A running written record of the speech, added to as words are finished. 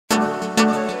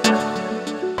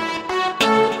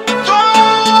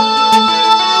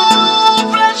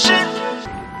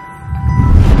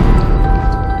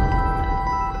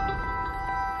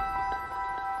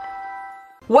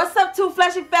Too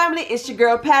Flashy family? It's your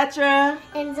girl Patra.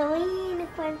 And Zoie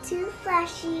Unicorn Too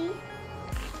Flashy.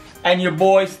 And your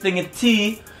boy Stingah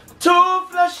Tee, Too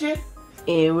Flashy.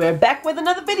 And we're back with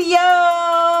another video.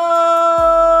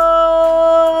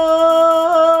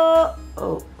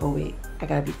 Oh wait, I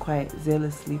gotta be quiet.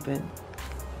 Zayla's sleeping.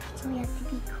 So we have to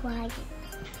be quiet.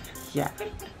 Yeah,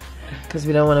 because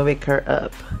we don't want to wake her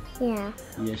up. Yeah.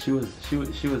 Yeah, she was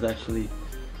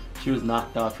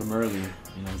knocked out from earlier.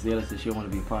 You know, Zayla said she don't want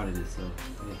to be a part of this, so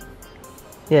yeah.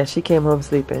 Yeah, she came home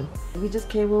sleeping. We just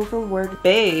came home from work.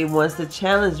 Babe wants to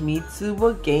challenge me to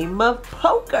a game of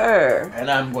poker.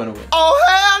 And I'm going to win. Oh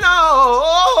hell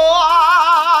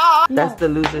no! That's the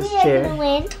loser's chair. We're gonna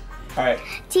win. Alright.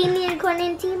 Team Unicorn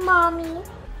and Team Mommy.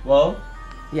 Well?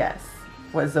 Yes,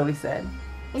 what Zoe said.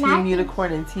 And Team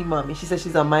Unicorn and Team Mommy. She said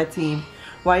she's on my team.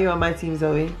 Why are you on my team,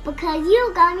 Zoe? Because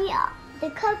you got me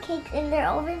the cupcakes and they're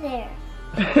over there.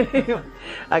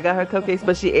 I got her cupcakes,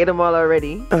 but she ate them all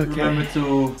already. Okay. Remember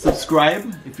to subscribe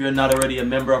if you're not already a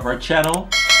member of our channel.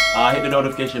 Hit the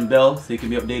notification bell so you can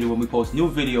be updated when we post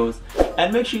new videos.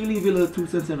 And make sure you leave your little 2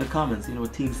 cents in the comments. You know,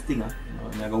 Team Stingah. You know,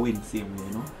 and I go win the same way,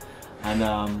 you know. And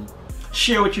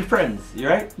share with your friends. You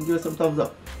right? Give us some thumbs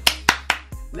up.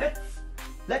 Let's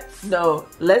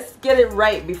get it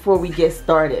right before we get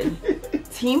started.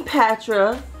 Team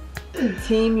Patra,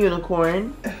 Team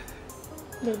Unicorn.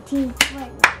 The Team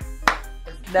Unicorn.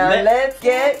 Now let's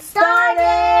get started.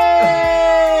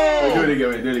 Wait,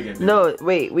 do it again. No,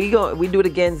 wait, we do it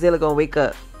again. Zayla gonna wake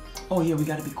up. Oh yeah, we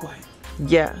gotta be quiet.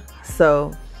 Yeah.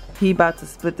 So he about to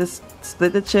split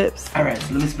the chips. All right,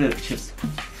 so let me split the chips.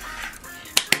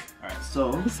 All right,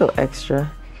 so He's so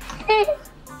extra.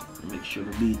 make sure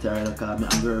the beat her because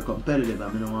I'm very competitive. I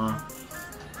mean, I want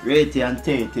Rete and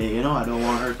Tete, you know, I don't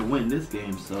want her to win this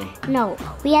game, so. No,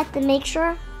 we have to make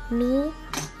sure me,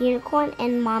 Unicorn,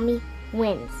 and Mommy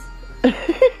wins.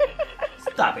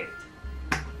 Stop it.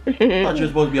 I thought you were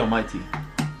supposed to be on my team.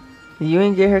 You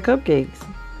ain't get her cupcakes.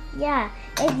 Yeah,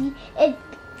 if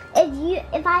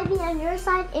I be on your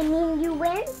side and me and you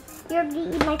win, you're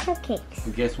gonna eat my cupcakes.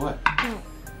 But guess what? What?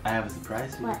 I have a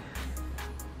surprise for you. What?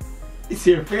 It's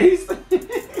your face. What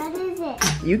is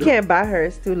it? You can't buy her.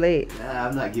 It's too late. Nah,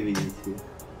 I'm not giving you to.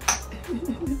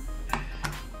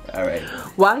 Alright.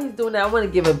 While he's doing that, I want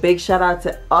to give a big shout out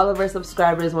to all of our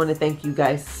subscribers. I want to thank you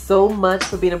guys so much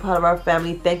for being a part of our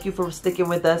family. Thank you for sticking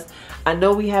with us. I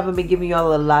know we haven't been giving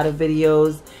y'all a lot of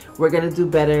videos. We're going to do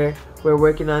better. We're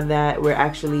working on that. We're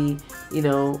actually, you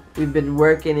know, we've been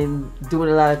working and doing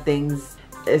a lot of things.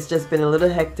 It's just been a little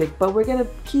hectic, but we're going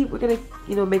to,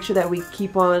 you know, make sure that we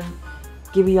keep on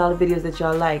giving y'all the videos that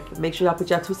y'all like. Make sure y'all put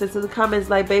y'all 2 cents in the comments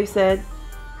like Babe said.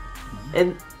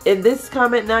 And in this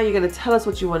comment now, you're going to tell us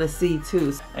what you want to see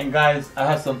too. And guys, I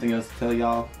have something else to tell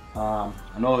y'all. I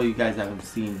know you guys haven't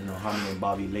seen, you know, Harmony and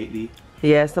Bobby lately.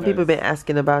 Yeah, some people have been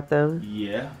asking about them.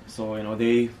 Yeah, so you know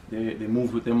they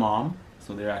moved with their mom,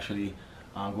 so they're actually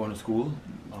going to school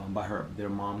by their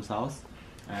mom's house,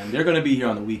 and they're going to be here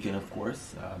on the weekend, of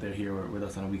course. They're here with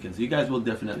us on the weekend, so you guys will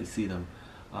definitely see them.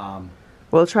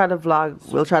 We'll try to vlog.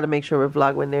 We'll try to make sure we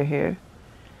vlog when they're here.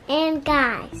 And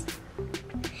guys,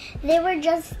 they were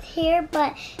just here,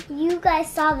 but you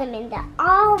guys saw them in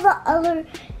all the other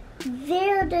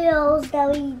videos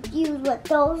that we used with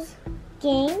those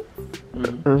games.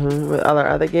 With all our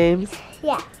other games.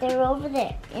 Yeah, they were over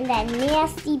there. And that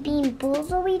nasty bean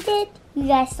boozle we did, you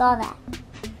guys saw that.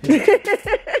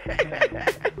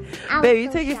 Babe,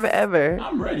 you take it forever.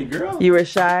 I'm ready, girl. You were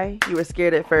shy? You were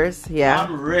scared at first? Yeah.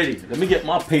 I'm ready. Let me get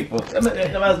my paper. As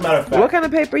a matter of fact. What kind of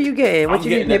paper you getting? What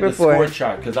you need paper for? I'm getting the score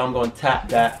chart because I'm going to tap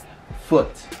that foot.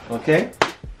 Okay?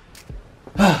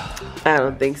 I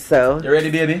don't think so. You ready,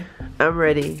 baby? I'm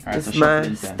ready. Right, This is so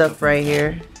my stuff right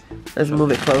here. Let's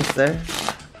move it closer.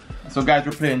 So guys,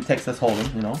 we're playing Texas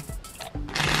Hold'em, you know.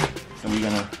 So we're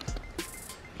gonna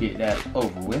get that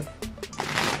over with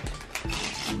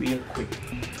real quick.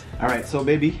 Alright, so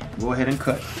baby, go ahead and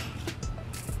cut.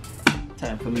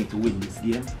 Time for me to win this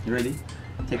game. You ready?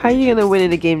 How are you gonna win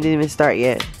in the game didn't even start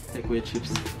yet? Take away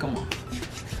chips. Come on.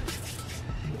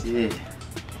 Yeah.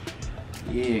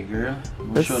 Yeah, girl.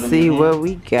 Let's see what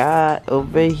we got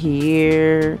over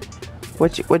here.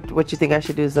 What you think I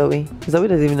should do, Zoe? Zoe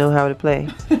doesn't even know how to play.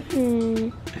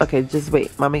 Okay, just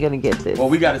wait. Mommy gonna get this. Well,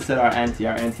 we gotta set our ante.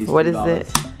 Our ante's $2. What is it?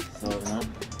 So, you know,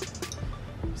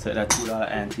 set that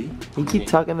 $2 ante. You keep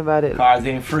talking about it. Cards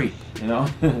ain't free, you know.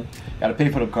 Gotta pay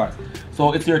for the cards.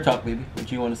 So it's your talk, baby.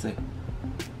 What you want to say?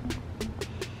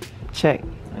 Check.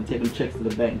 And take them checks to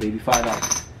the bank, baby.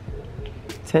 $5.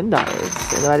 $10.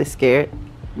 Nobody's scared.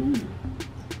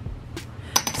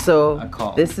 So I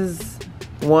call. This is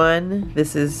 1,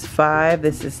 this is 5,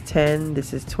 this is 10,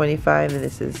 this is 25, and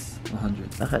this is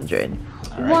 100. 100.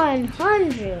 Right.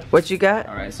 100. What you got?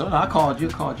 All right, so now I called you.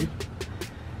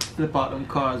 Flip out them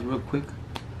cards real quick.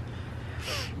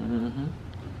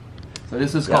 So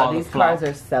this is called these the flop. cards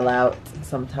are sellout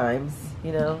sometimes,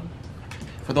 you know.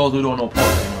 For those who don't know poker,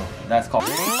 you know, that's called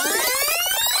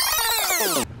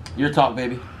your talk,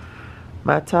 baby.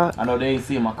 My talk. I know they ain't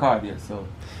seen my card yet, so.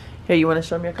 Here, you want to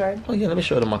show them your card? Oh yeah, let me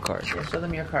show them my card. Yeah, show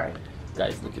them your card.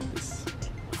 Guys, look at this.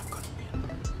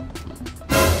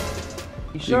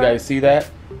 You Do sure? you guys see that?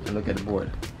 And look at the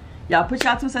board. Y'all put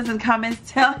y'all 2 cents in the comments.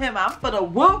 Tell him I'm for the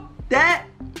whoop that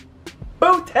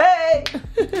booty.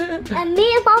 And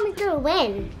me and Mommy's gonna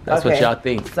win. That's what y'all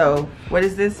think. So, what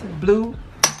is this? Blue?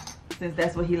 Since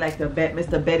that's what he liked to bet,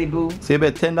 Mr. Betty Boo. So you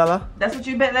bet $10? That's what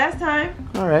you bet last time.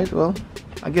 All right, well,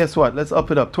 I guess what? Let's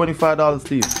up it up. $25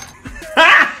 to you.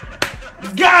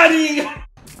 Got him!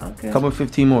 Okay. Come with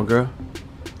 15 more, girl.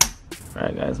 All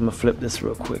right, guys, I'm gonna flip this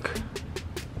real quick.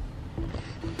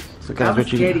 So guys, I'm a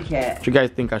scaredy cat. what you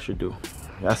guys think I should do?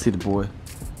 I see the boy.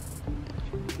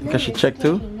 Think I should check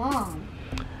too? Mom.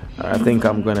 All right, I think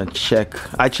I'm gonna check.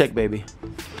 I check, baby.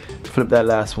 Flip that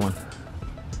last one.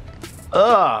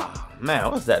 Oh man,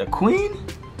 what's that? A queen?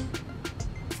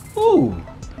 Ooh,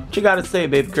 what you gotta say,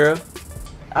 baby girl?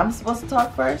 I'm supposed to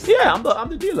talk first? Yeah, I'm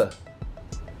the dealer.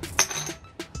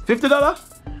 $50?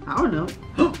 I don't know.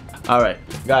 All right,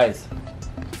 guys.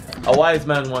 A wise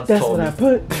man once That's told what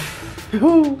me. I put.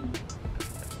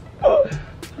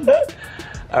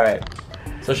 All right.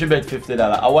 So she bet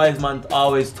 $50. A wise man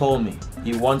always told me.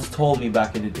 He once told me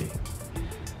back in the day.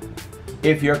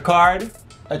 If your card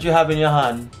that you have in your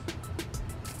hand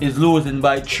is losing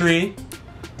by 3,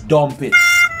 dump it.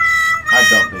 I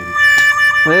dump, baby.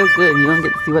 Well, good. You don't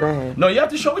get to see what I have. No, you have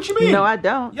to show what you mean. No, I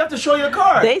don't. You have to show your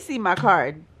card. They see my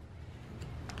card.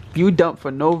 You dump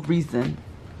for no reason.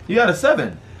 You had a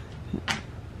 7.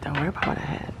 Don't worry about what I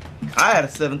had. I had a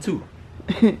 7 too.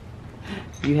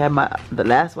 You had the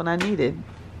last one I needed.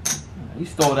 You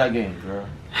stole that game, girl.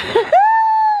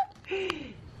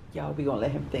 Y'all, we gonna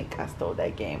let him think I stole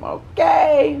that game,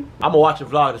 okay? I'm gonna watch a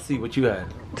vlog to see what you had.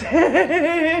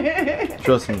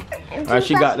 Trust me. All right,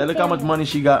 she got that. Look how much money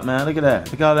she got, man. Look at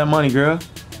that. Look at all that money, girl.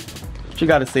 What you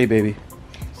got to say, baby?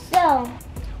 So,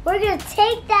 we're gonna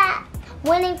take that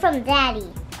winning from Daddy.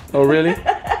 Oh, really?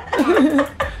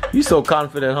 You so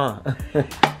confident, huh?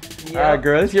 Yep. All right,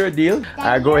 girl. It's your deal. All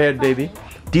right, go ahead, baby.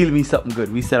 Deal me something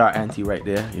good. We set our ante right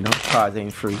there. You know, cars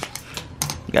ain't free.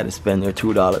 You got to spend their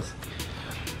 $2.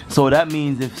 So that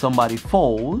means if somebody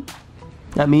folds,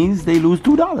 that means they lose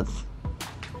 $2.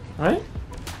 Right?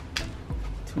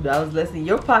 $2 less in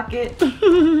your pocket. Let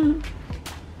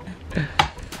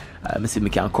me see if we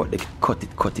can cut it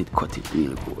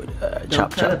real good. Chop,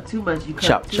 Don't cut chop. up too much. You cut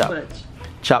Chop, up too chop. much.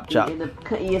 Chop, chop. You end up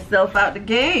cutting yourself out the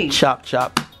game. Chop,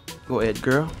 chop. Go ahead,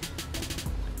 girl.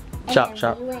 And Chop, then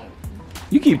chop. we win.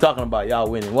 You keep talking about y'all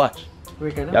winning. Watch.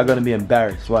 We're gonna. Y'all gonna be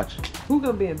embarrassed. Watch. Who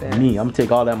gonna be embarrassed? Me. I'm gonna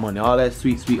take all that money. All that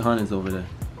sweet, sweet honeys over there.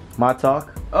 My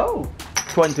talk. Oh.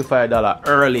 $25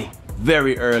 early.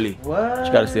 Very early. What? What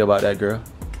you gotta say about that, girl?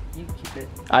 You keep it.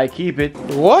 I keep it.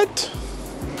 What?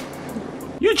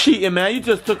 You cheating, man. You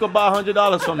just took about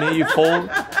 $100 from me. You fool.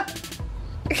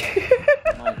 Give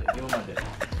him my debt.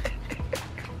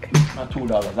 Not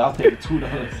 $2. I'll take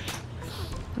 $2.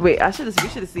 Wait, we should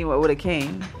have seen what would have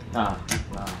came. Nah.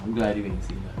 I'm glad you ain't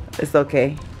seen that. It's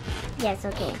okay. Yes,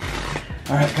 okay.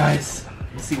 All right, guys.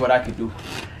 Let's see what I can do.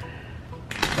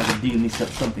 I can deal me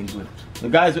something good. So,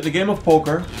 guys, with the game of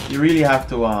poker, you really have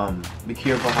to be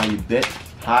careful how you bet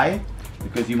high,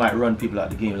 because you might run people out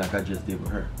the game like I just did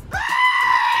with her.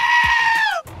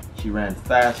 She ran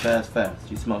fast.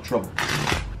 She smelled trouble.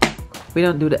 We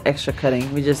don't do the extra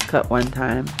cutting. We just cut one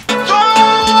time.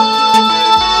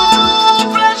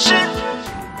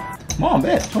 Mom,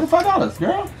 bet $25,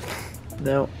 girl.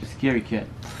 No. Scary cat.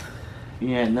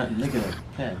 You ain't nothing. Look at her.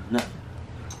 Yeah, nothing.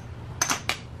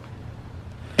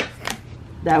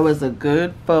 That was a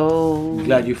good fold. I'm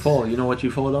glad you fold. You know what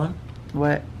you fold on?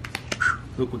 What?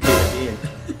 Look what came at the end.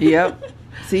 Yep.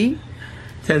 See?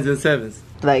 10s and 7s.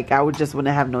 Like, I would just want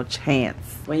to have no chance.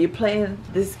 When you're playing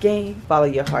this game, follow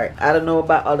your heart. I don't know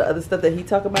about all the other stuff that he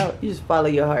talk about. You just follow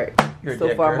your heart. You're a so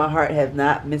dick, far, girl. my heart has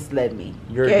not misled me.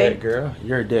 You're okay? a dick, girl.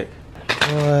 You're a dick.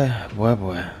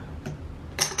 Boy.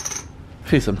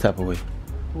 Feel some type of way.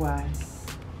 Why?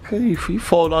 Cause you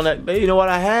fold on that. You know what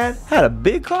I had? I had a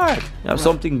big card. I have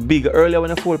something big earlier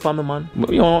when I fold upon my man. But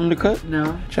you don't want me to cut?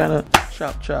 No. Trying to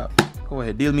chop. Go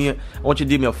ahead. Deal me. I want you to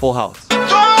deal me a full house.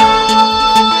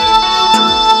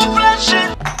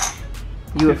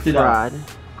 You a $50. fraud.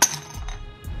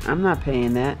 I'm not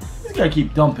paying that. This guy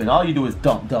keep dumping. All you do is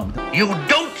dump, dump, dump. You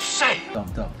don't say.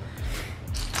 Dump, dump.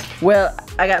 Well,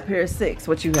 I got pair of 6.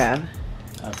 What you have?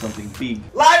 I have something big.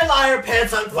 Liar, liar,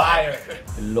 pants on fire.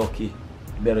 Lucky.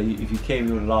 Better if you came,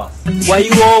 you would have lost. Why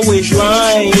you always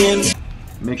lying?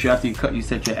 Make sure after you cut, you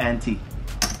set your ante.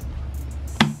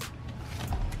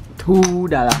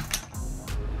 $2.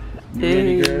 You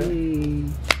ready, girl? Hey.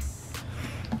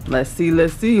 Let's see,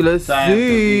 let's see, let's Science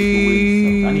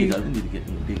see. I need to get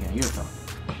me a big hand. You're tough.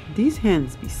 These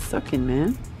hands be sucking,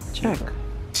 man. Check.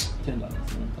 $10.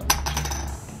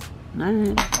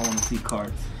 Alright. I want to see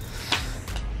cards.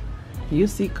 You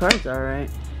see cards, alright.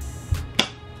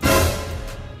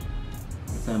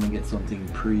 Next time I get something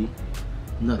pre,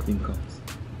 nothing comes.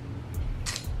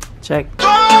 Check.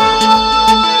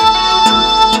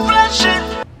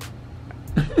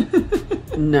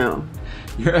 No.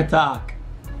 Your attack.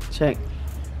 Check.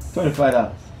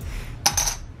 $25.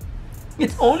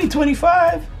 It's only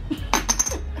 25.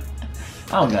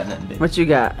 I don't got nothing, baby. What you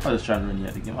got? I was just trying to run you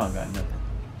out the game. I don't got nothing.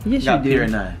 Yes, Got you pair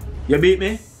do. 9. You beat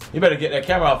me? You better get that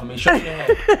camera off of me. Show me your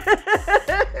hand.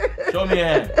 Show me your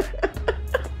hand.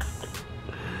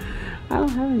 I don't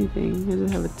have anything. I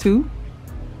just have a 2.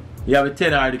 You have a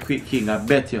 10 or the quick king, I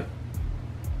bet you.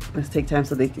 Let's take time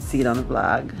so they can see it on the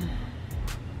vlog.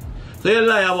 So you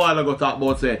lie a while ago talk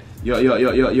about say,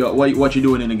 what you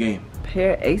doing in the game?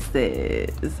 Pair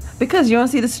aces. Because you don't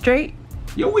see the straight?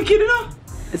 You're wicked enough.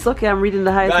 It's okay, I'm reading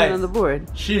the highest Guys, one on the board.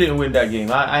 She didn't win that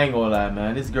game. I ain't gonna lie,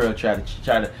 man. This girl tried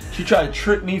to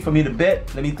trick me for me to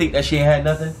bet. Let me think that she ain't had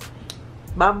nothing.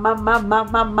 My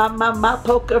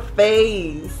poker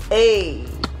face. Hey.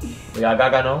 Yeah, I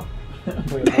got no.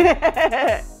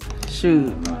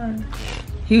 Shoot.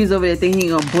 He was over there thinking he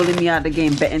gonna bully me out the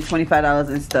game, betting $25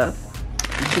 and stuff.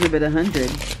 You should have bet 100.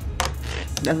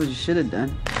 That's what you should have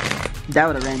done. That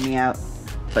would have ran me out,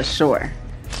 for sure.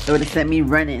 It would have sent me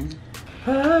running.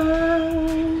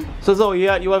 So Zoe, you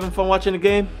having fun watching the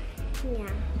game? Yeah.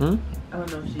 Hmm? I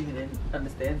don't know if she even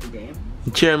understands the game.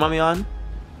 You cheering mommy on?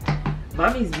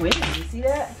 Mommy's winning. You see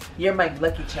that? You're my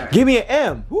lucky charm. Give me an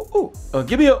M. Ooh, ooh.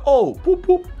 Give me an O. Poop,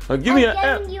 poop. Give me an I'm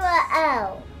M. giving you an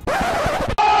O.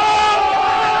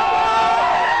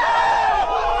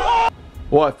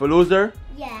 What, for loser?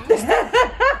 Yes.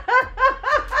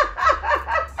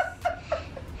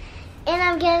 And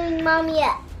I'm giving mommy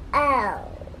an O.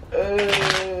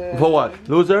 For what?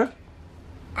 Loser?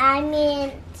 I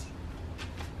meant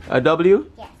A W?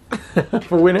 yes.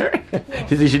 For winner?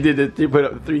 She did the, she put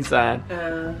up the 3 sign.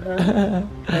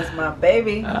 That's my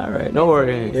baby. Alright, no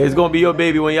worry. It's gonna be your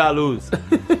baby when y'all lose.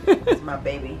 That's my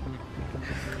baby.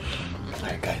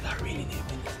 Alright guys, I really need to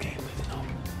win this game because you know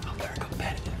I'm very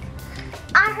competitive.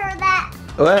 I heard that.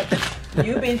 What?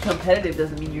 You being competitive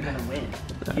doesn't mean you're gonna win.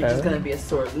 You're just gonna be a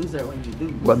sore loser when you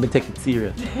lose. Well, let me take it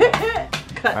serious.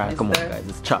 Alright, come on mister. guys.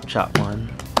 Let's chop chop. 1,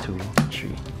 2, 3.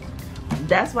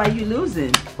 That's why you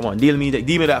losing. Come on, deal me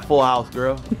that full house,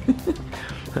 girl.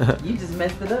 You just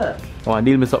messed it up. Come on,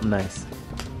 deal me something nice.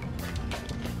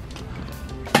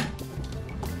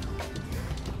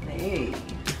 Hey.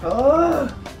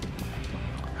 Oh.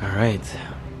 Alright.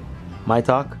 My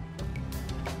talk.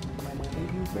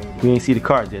 We ain't see the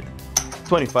cards yet.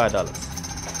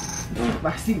 $25.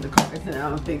 I see the cards and I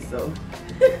don't think so.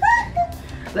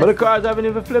 But the cards haven't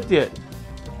even flipped yet.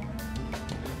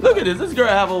 Look at this. This girl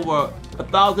have over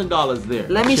 $1,000 there.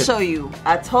 Let me Shit. show you.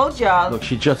 I told y'all. Look,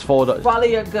 she just folded. Follow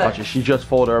your gut. Watch it. She just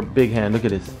folded her big hand. Look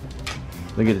at this.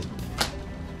 Look at this.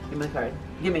 Give me the card.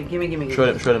 Give me.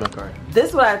 Show them a card. This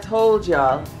is what I told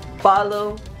y'all.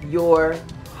 Follow your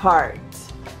heart.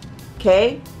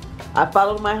 Okay? I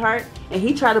followed my heart, and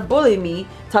he tried to bully me,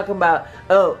 talking about,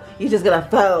 oh, you just gonna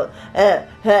follow. Show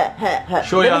Let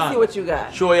your me hand. see what you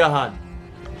got. Show your hand.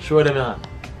 Show them your hand.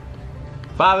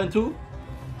 5 and 2.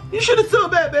 You should have still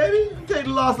bet, baby. You take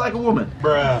the loss like a woman.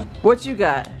 Bruh. What you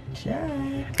got?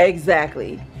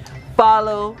 Exactly.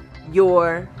 Follow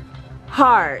your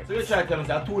heart. So you try to tell me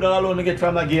that $2 alone to get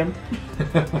from that game.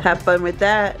 Have fun with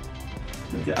that.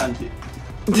 Look at auntie.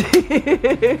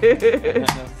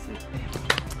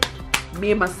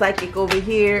 Me and my psychic over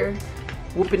here,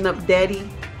 whooping up daddy.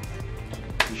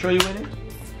 You sure you winning?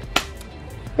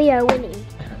 We are winning.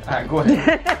 Alright, go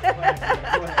ahead.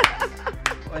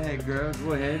 Go ahead, girl.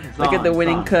 Go ahead. Look at the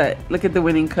winning cut. Look at the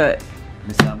winning cut.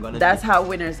 Listen, That's how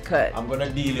winners cut. I'm gonna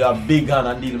deal you a big hand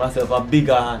and deal myself a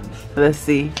bigger hand. Let's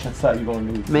see. That's how you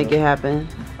gonna lose. Make it happen.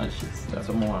 That's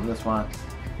what more. I just want to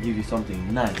give you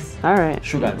something nice. All right.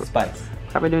 Sugar and spice.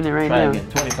 Probably doing it right Try now. again.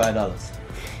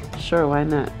 $25. Sure, why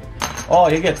not? Oh,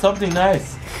 you get something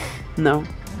nice. No,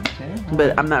 Okay.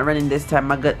 but I'm not running this time.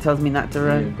 My gut tells me not to Yeah,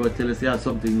 run. go tell us you have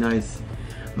something nice.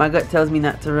 My gut tells me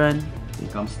not to run.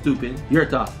 Think I'm stupid. Your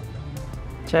top.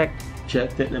 Check.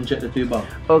 Check. Take them check the 2 bank.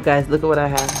 Oh guys, look at what I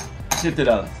have.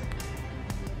 $50.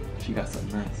 She got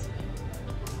something nice.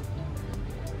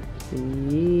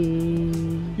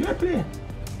 You're playing.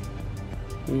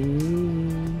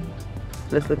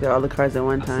 Let's look at all the cards at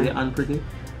one time. See, unpretty.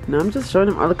 No, I'm just showing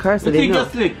them all the cards so they know.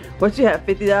 Slick. What you have,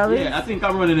 $50? Yeah, I think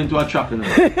I'm running into a trap now.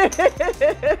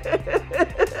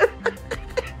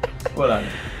 Hold on.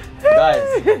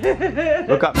 Guys,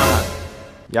 look at my hand.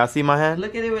 Y'all see my hand?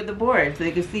 Look at it with the board so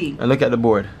you can see. And look at the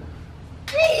board.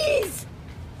 Please!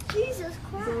 Jesus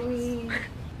Christ.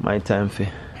 My time for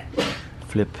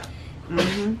flip.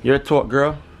 You're a talk,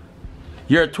 girl.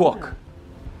 You're a talk.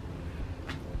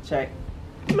 Check.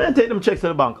 Man, take them checks to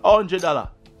the bank. $100.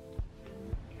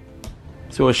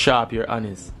 So sharp your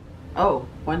honest. Oh,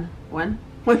 one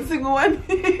single one.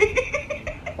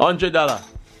 $100.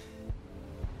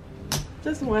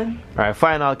 Just one. Alright,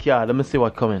 final card. Let me see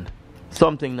what coming.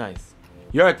 Something nice.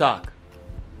 Your talk.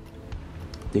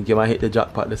 Think you might hit the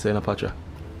jackpot this in a Patra.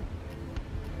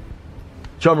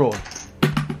 Drum roll.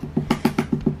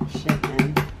 Shit,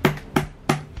 man.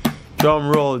 Drum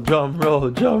roll, drum roll,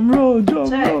 drum roll, drum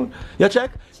Check. roll. You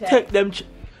check? Check. Take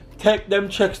them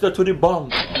checks to the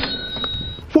bank.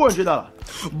 $400.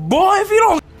 Boy, if you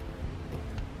don't.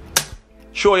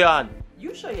 Show your hand.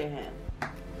 You show your hand.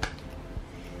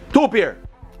 2 pair.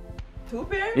 2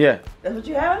 pair? Yeah. That's what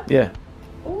you have? Yeah.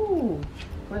 Ooh.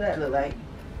 What that look like?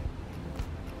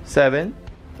 7.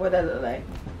 What that look like?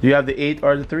 Do you have the 8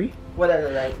 or the 3? What that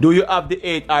look like? Do you have the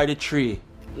 8 or the 3?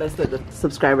 Let's let the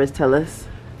subscribers tell us.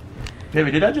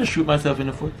 Baby, did I just shoot myself in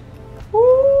the foot?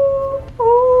 Ooh,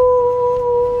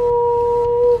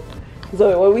 ooh.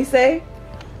 Zoe, what we say?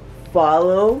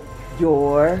 Follow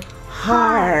your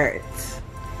heart.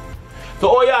 So,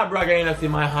 oh yeah, brother, you don't see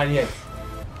my hand yet.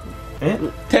 Eh?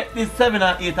 Take this 7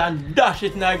 and 8 and dash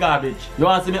it in the garbage. You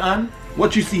want to see me hand?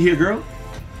 What you see here, girl?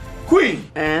 Queen.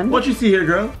 And? What you see here,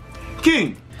 girl?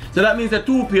 King. So that means a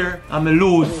 2 pair and me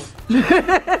lose.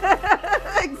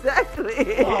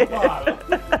 Exactly. Oh, God.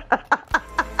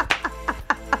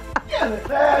 Damn it,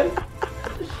 man.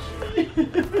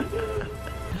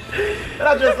 And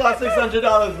I just lost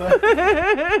 $600, man.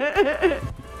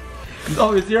 It's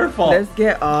always your fault. Let's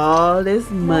get all this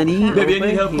money. Baby, you over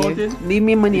need help here. counting? Leave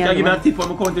me money Can out you give me a of tip for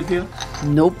me counting for you?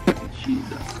 Nope.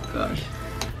 Jesus gosh.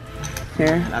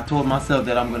 Here. I told myself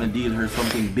that I'm gonna deal her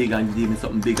something big and deal me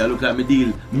something big. I look like me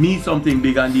deal me something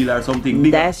big and deal her something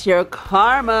big. That's your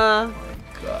karma.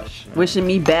 Gosh. Wishing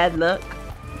me bad luck.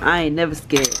 I ain't never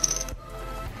scared.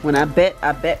 When I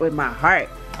bet with my heart.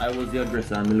 I was the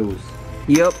aggressor and me lose.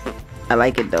 Yup. I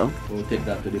like it though. We'll take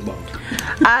that to the bank.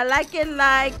 I like it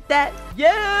like that.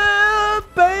 Yeah,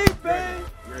 baby.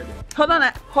 Hold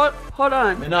on. Hold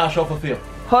on. Me nah shuffle for you.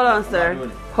 Hold on, sir.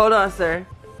 Hold on, sir.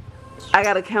 I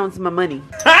gotta count my money.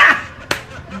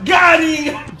 Got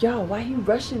it! Yo, why you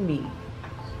rushing me?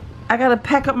 I gotta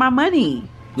pack up my money.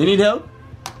 You need help?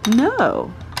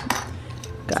 No.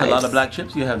 That's a lot of black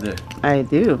chips you have there. I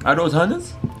do. Are those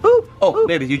hundreds? Ooh. Oh, ooh.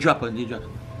 baby, you drop it. You drop it.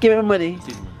 Give me my money.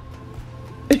 See me.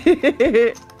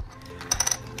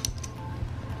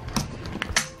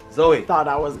 Zoe, Thought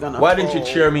I was gonna why didn't you fold.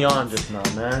 cheer me on just now,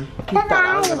 man? He thought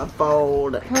I was gonna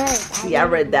fold. See, I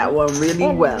read that one really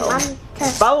well.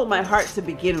 Followed my heart to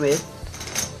begin with.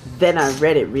 Then I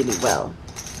read it really well.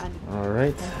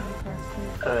 Alright.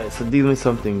 Alright, so deal me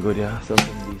something good, yeah?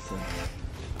 Something decent.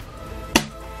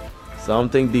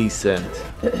 Something decent.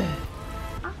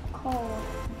 I'm cold.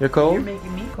 You're cold? You're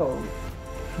making me cold.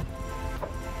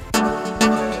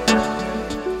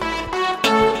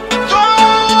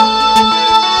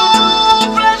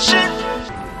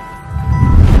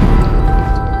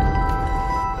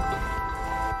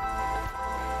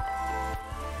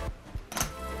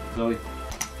 Zoe.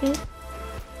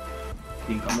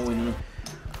 Think I'm winning.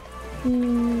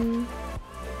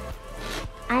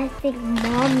 I think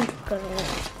Mom's gonna win.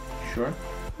 Sure?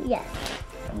 Yes.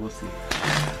 And we'll see.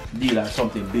 Deal her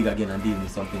something big again and deal me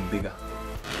something bigger.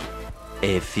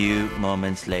 A few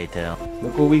moments later.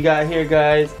 Look what we got here,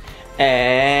 guys.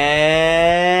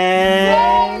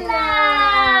 And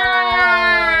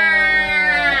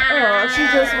Oh, she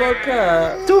just woke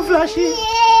up. too flashy.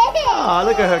 Oh,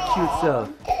 look at her cute self.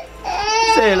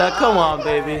 Zayla, come on,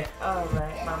 baby.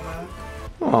 Alright, mama.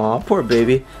 Aw, poor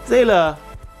baby. Zayla,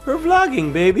 we're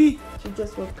vlogging, baby. She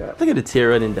just woke up. Look at the tear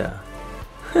running down.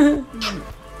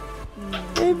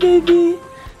 Hey, baby.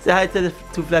 Say hi to the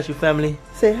Too Flashy family.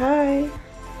 Say hi.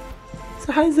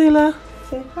 Say hi, Zayla.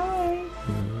 Say hi.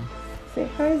 Say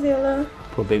hi, Zilla.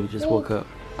 Poor baby just woke up.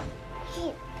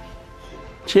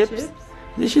 Chips? Chips?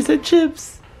 She said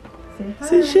chips. Say hi.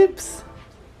 Say chips.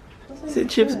 Say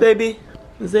chips, baby.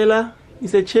 Zayla, you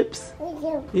said chips?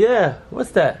 Yeah,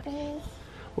 what's that?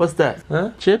 What's that?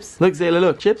 Huh? Chips? Look, Zayla,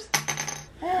 look, chips.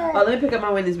 Oh, let me pick up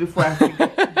my winnings before I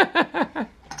forget.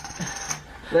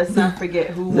 Let's not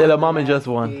forget who Zayla, won mommy the just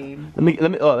last won. game.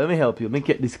 Let me help you. Let me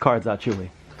get these cards out your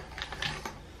way.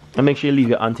 And make sure you leave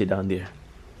your auntie down there.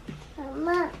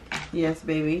 Mama. Yes,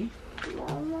 baby.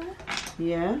 Mama.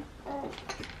 Yeah.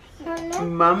 Mama.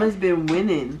 Mama's been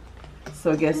winning.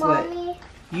 So guess what? Mommy.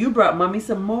 You brought mommy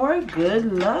some more.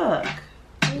 Good luck.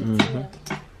 Me too.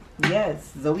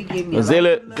 Yes, Zoe gave me a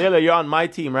Zayla, you're on my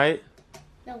team, right?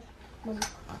 No. Mama.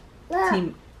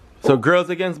 team. So girls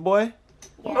against boy?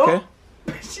 Yeah. Okay.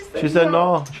 She said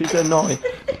no. She said no.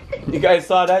 You guys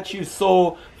saw that? She was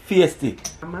so feisty.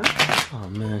 Mama. Oh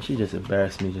man, she just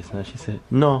embarrassed me just now. She said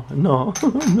no, no,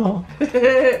 no. Look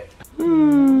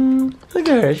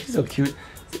at her. She's so cute.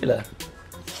 Zayla.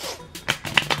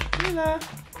 Zayla.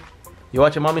 You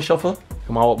watching Mommy Shuffle?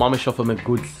 Come on, Mommy Shuffle make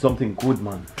good, something good,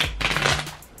 man.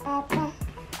 Papa.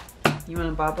 You want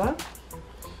a baba?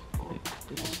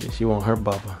 She want her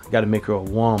baba. Gotta make her a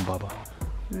warm baba.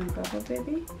 You want a baba,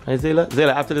 baby? Hey Zayla,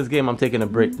 Zayla, after this game, I'm taking a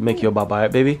break to make you a baba,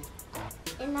 alright, baby?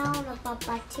 And I want a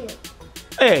papa too.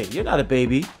 Hey, you're not a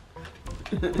baby.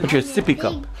 But you're a sippy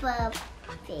cup. Big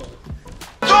puppy.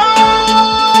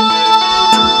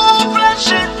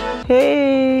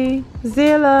 Hey,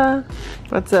 Zilla.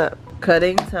 What's up?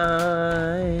 Cutting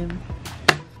time.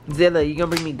 Zilla, you gonna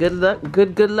bring me good luck?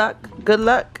 Good luck? Good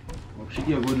luck? She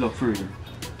give good luck for you.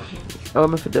 Oh,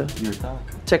 I'm gonna do. Your talk.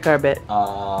 Check our bet.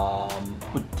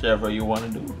 Whatever you want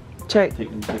to do. Check. Take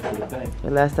them check to the bank.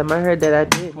 The last time I heard that, I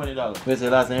did. $20. Where's the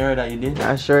last time you heard that you did?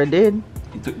 I sure did.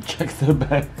 You took the checks to the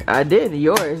bank. I did.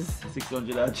 Yours.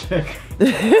 $600 check.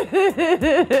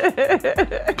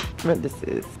 What this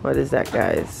is? What is that,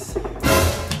 guys?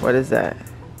 What is that?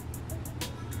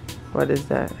 What is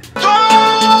that?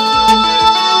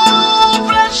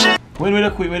 When we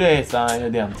quit with the hair on your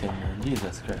damn 10, man.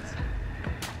 Jesus Christ.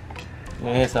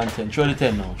 Your hair on 10. Show the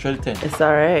 10 now. Show the 10. It's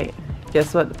alright.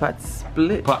 Guess what? The pot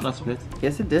split. Pot not split.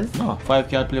 Yes, it does. No, 5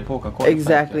 card play poker. Count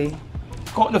Exactly. The 5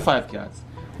 cards. Count the 5 cards.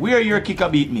 Where your kicker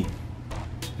beat me?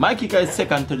 My kicker is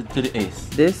second to the ace.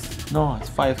 This? No, it's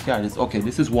 5 cards. Okay,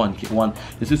 this is one.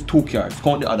 This is 2 cards.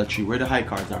 Count the other 3. Where the high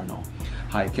cards are now?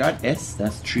 High card S.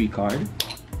 That's 3 card.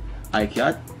 I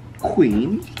card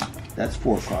Queen. That's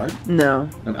 4 card. No.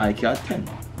 And I card 10.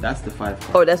 That's the 5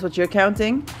 card. Oh, that's what you're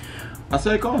counting? That's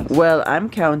how it counts. Well, I'm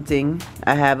counting.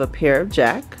 I have a pair of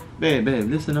jack. Babe,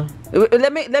 listen now.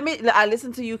 I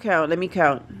listen to you count. Let me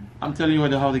count. I'm telling you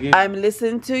how the game. I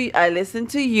listen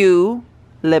to you.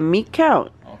 Let me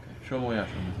count. Okay, show me where.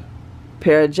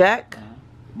 Pair of jack.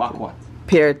 Back what?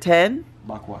 Pair 10.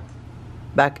 Back what?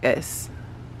 Back S.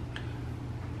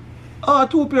 Ah,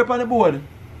 2 pair on the board.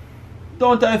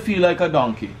 Don't I feel like a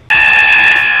donkey?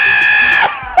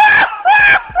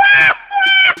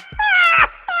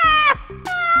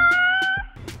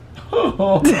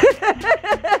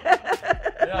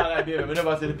 Yeah, like, baby, we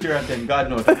never see the pair 10. God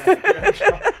knows.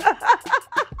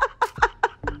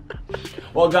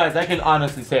 Well, guys, I can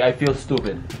honestly say I feel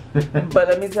stupid. But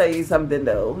let me tell you something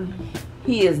though.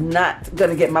 He is not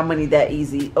gonna get my money that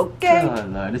easy, okay? Oh,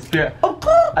 no, this pair.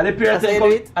 Okay. And the pair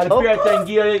 10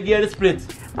 gear the split.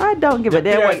 I don't give a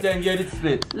damn. Pair Wait. 10 gear the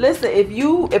split. Listen,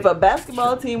 if a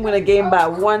basketball team win a game by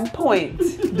 1 point,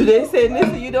 do they say,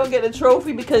 listen, you don't get a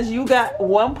trophy because you got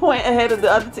 1 point ahead of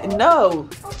the other team? No.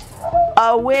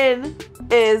 A win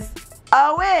is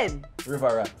a win.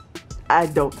 River rat. I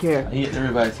don't care. I hate the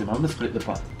revive team. I'm gonna split the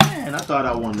pot. Man, I thought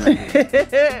I won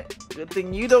that. Good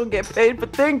thing you don't get paid for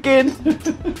thinking. Give me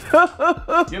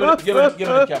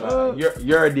the camera.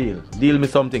 You're a deal. Deal me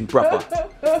something proper.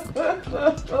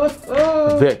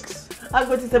 Vex. I'm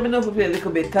going to say me no for play a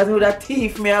little bit because you would have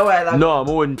teeth me a while ago. No, I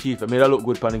wouldn't teeth. I made that look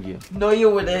good for the game. No, you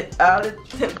wouldn't. I'll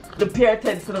the pair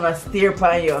 10 son of a steer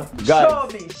pan you. Guys, Show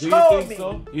me. do you Show think me.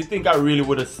 so? You think I really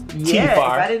would have teeth Yeah, if I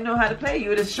hard? didn't know how to play, you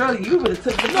would have surely you would have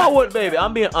took the No, what, baby?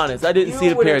 I'm being honest. I didn't see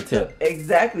the pair 10.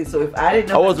 Exactly. So if I didn't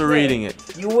know I how to wasn't play, reading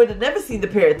it. You would have never seen the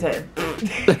pair 10.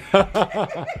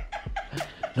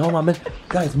 No, my man.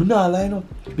 Guys, I'm not lying up.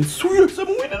 It's sweet. I'm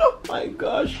winning up. My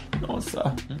gosh. No,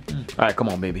 sir. Alright, come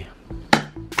on, baby.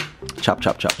 Chop,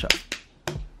 chop, chop, chop.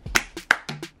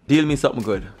 Deal me something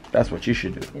good. That's what you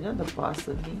should do. You're not the boss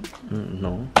of me.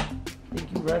 No.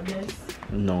 Think you run this?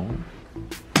 No.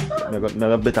 I got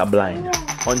a better blind.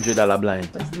 $100 blind.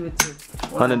 Let's do it too.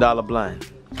 $100 blind.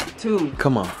 2,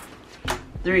 Come on.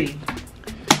 3.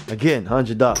 Again,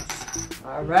 $100.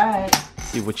 Alright.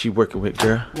 See what you working with,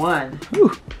 girl. 1.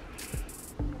 Whew.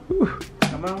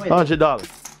 Come on with it. $100.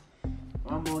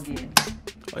 One more game.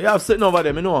 Oh, yeah, I'm sitting over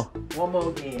there, me know. One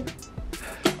more game.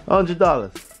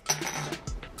 $100.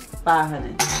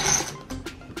 500.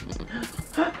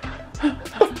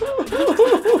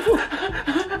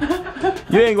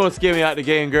 You ain't gonna scare me out the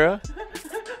game, girl.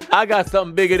 I got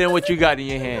something bigger than what you got in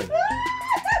your hand.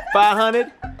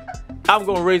 500? I'm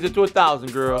gonna raise it to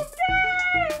 1,000, girl.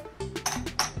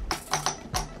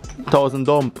 1,000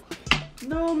 dump.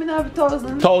 No, me not have 1,000.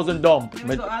 1,000 dump. You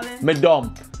wanna go all in? Me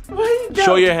dump. Why you dump?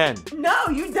 Show your hand. No,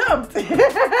 you dumped. He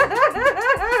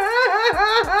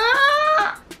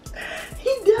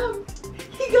dumped.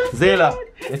 He got Zayla, scared.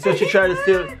 it's what she tried to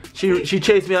steal. She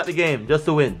chased me out the game just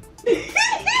to win.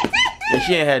 And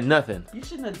she ain't had nothing. You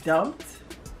shouldn't have dumped.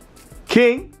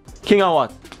 King? King on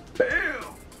what? Bam.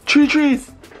 3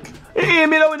 trees. Hey,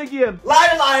 me don't win the game.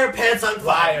 Liar, liar, pants on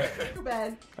fire. Too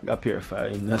bad. I got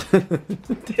purified. Ain't nothing.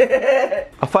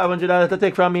 A $500 to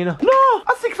take from me now. No,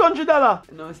 a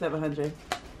 $600. No, it's 700.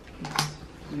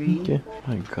 3, Okay.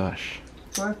 My gosh.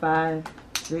 4, 5,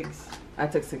 6. I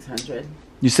took 600.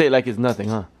 You say it like it's nothing,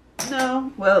 huh?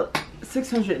 No, well,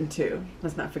 602.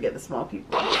 Let's not forget the small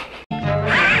people.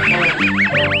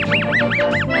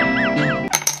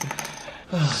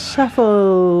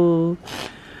 Shuffle.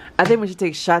 I think we should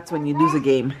take shots when you lose a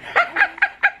game.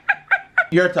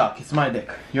 Your talk. It's my deck.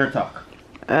 Your talk.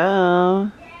 Oh.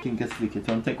 King can slick it.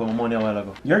 I'm take one money a while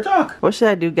ago. Your talk. What should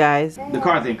I do, guys? The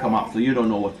cards ain't come out, so you don't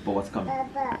know what's coming.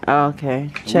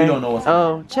 Okay. Check. We don't know what's coming.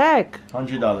 Oh, check.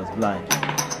 $100 blind.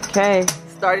 Okay.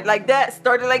 Started like that.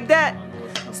 Started like that.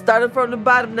 Started from the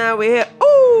bottom, now we're here.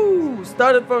 Ooh!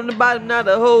 Started from the bottom, now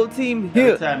the whole team here.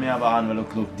 Every time you have an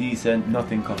envelope look decent,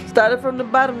 nothing comes. Started from the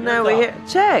bottom, now we're here.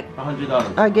 Check.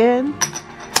 $100. Again.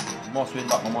 Must win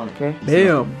back my money. Okay.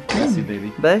 Bam. Bless you,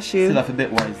 baby. Bless Still you. have a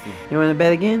bit wise though. You want to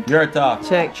bet again? Your talk.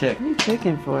 Check. Check. What are you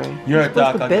checking for? Your You're supposed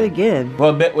talk to bet again.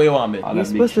 Well, bet where you want bet. You're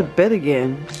supposed to bet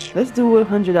again. Let's do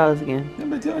 $100 again. Yeah,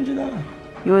 bet $100.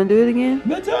 You want to do it again?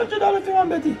 Bet $100 if you want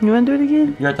bet it. You want to do it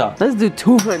again? Your talk. Let's do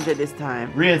 200 this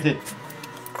time. Raise it.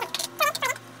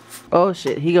 Oh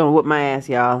shit, he gonna whoop my ass,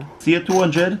 y'all. See a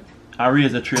 200, I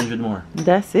raise a 300 more.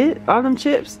 That's it? All them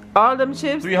chips? All them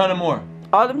chips? 300 more.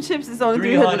 All them chips is only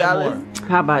 $300.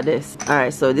 How about this?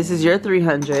 Alright, so this is your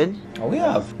 300. Oh, we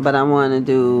have. But I wanna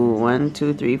do 1,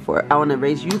 2, 3, 4. I wanna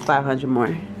raise you 500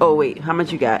 more. Oh wait, how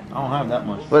much you got? I don't have that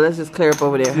much. Well, let's just clear up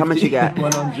over there. How much you got?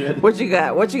 100. What you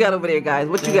got? What you got over there, guys?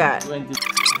 What you got?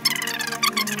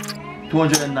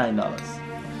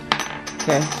 $209.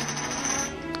 Okay.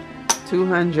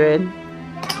 200. And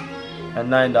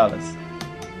 $9.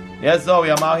 Yes, Zoe,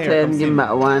 I'm out here. Then Come see give me. me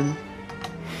about 1.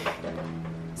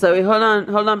 So wait, hold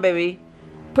on, baby.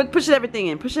 Push everything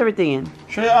in. Push everything in.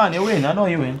 Show your hand, you win. I know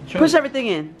you win. Push everything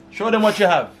in. Show them what you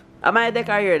have. Am I a deck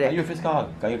or your Are deck? you fiscal?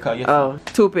 Can you call yes. Oh,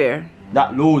 2 pair.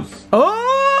 That lose.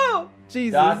 Oh,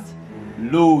 Jesus. That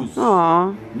lose.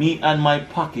 Aw. Me and my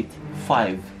pocket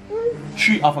 5.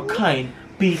 3 of a kind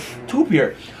beat 2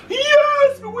 pair.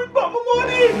 Yes, we win back my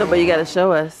money. No, but you gotta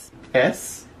show us.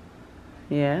 S.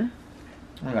 Yeah.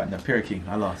 I got the pair king.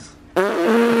 I lost.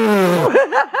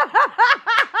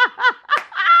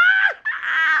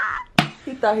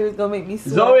 He thought he was gonna make me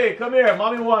sweat. Zoe, come here.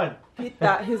 Mommy won. He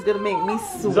thought he was gonna make me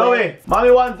sweat. Zoe,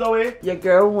 mommy won. Zoe. Your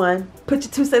girl won. Put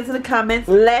your 2 cents in the comments.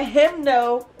 Let him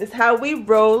know. This is how we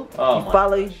roll. Oh You my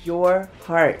follow your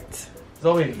heart.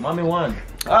 Zoe, mommy won.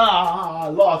 Ah,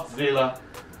 lost, Zayla.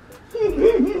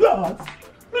 Lost.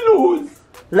 Me lose.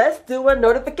 Let's do a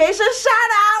notification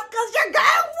shout out because your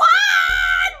girl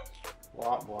won!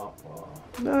 Wah, wah, wah.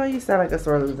 No, you sound like a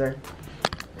sore loser.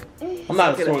 I'm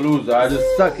not a sore loser. I just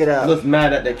Suck it up. just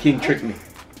mad that the king tricked me.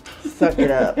 Suck it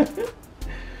up.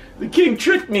 The king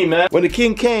tricked me, man. When the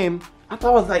king came, I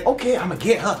thought I was like, okay, I'm gonna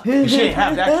get her. And she ain't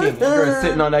have that king. The girl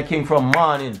sitting on that king from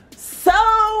morning. So,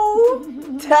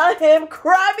 tell him,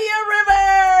 cry me a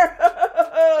river!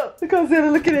 Look how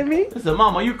Zayla looking at me. Listen,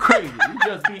 mama, you crazy. You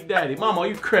just beat daddy. Mama,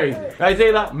 you crazy. Right,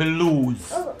 Zayla? Me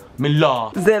lose. Me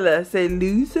lost. Zayla, say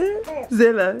loser.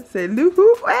 Zayla, say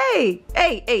loo-hoo. Hey,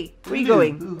 hey, hey, where you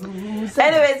going?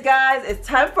 Anyways, guys, it's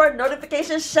time for a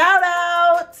notification shout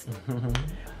out.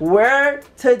 Where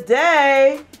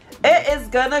today it is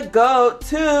gonna go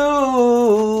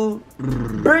to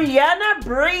Brianna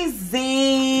Breezy.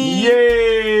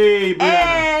 Yay, Brianna.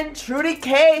 And Trudy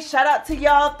K. Shout out to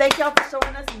y'all. Thank y'all for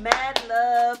showing us mad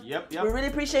love. Yep. We really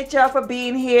appreciate y'all for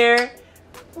being here.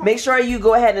 Make sure you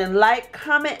go ahead and like,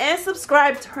 comment, and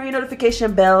subscribe. Turn your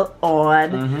notification bell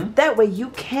on. That way you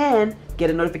can get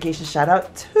a notification shout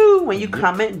out too when you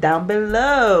comment down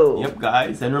below. Yep,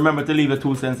 guys. And remember to leave a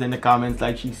 2 cents in the comments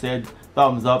like she said.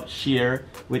 Thumbs up, share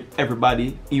with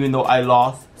everybody. Even though I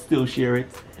lost, still share it,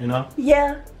 you know?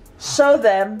 Yeah. Show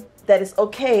them that it's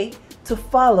okay to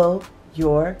follow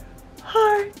your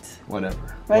heart. Whatever.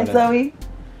 Right, Whatever. Zoe?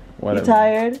 Whatever. You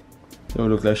tired? Don't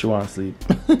look like she wants to sleep.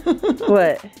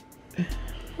 What?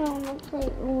 I wanna play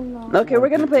Uno. Okay, we're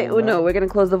gonna play Uno. We're gonna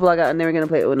close the vlog out and then we're gonna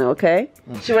play Uno, okay?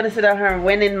 She wanna sit on her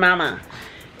winning mama.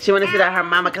 She wanna sit on her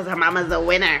mama because her mama's a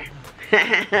winner.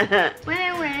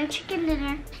 Winner, chicken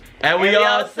dinner. And we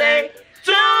all say,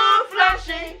 too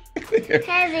flashy.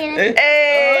 Hey, Zena.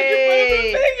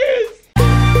 Hey! Fingers.